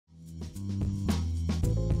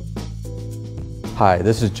Hi,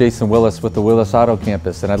 this is Jason Willis with the Willis Auto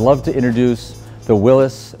Campus, and I'd love to introduce the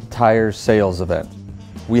Willis Tire Sales Event.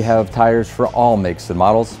 We have tires for all makes and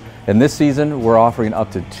models, and this season we're offering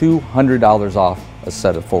up to $200 off a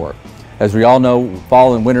set of 4. As we all know,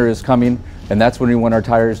 fall and winter is coming, and that's when we want our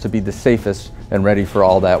tires to be the safest and ready for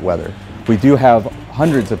all that weather. We do have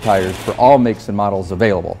hundreds of tires for all makes and models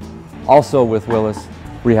available. Also with Willis,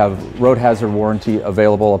 we have road hazard warranty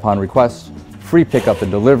available upon request, free pickup and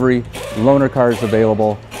delivery, loaner cars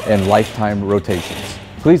available, and lifetime rotations.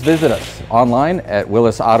 Please visit us online at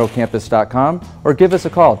willisautocampus.com or give us a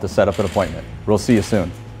call to set up an appointment. We'll see you soon.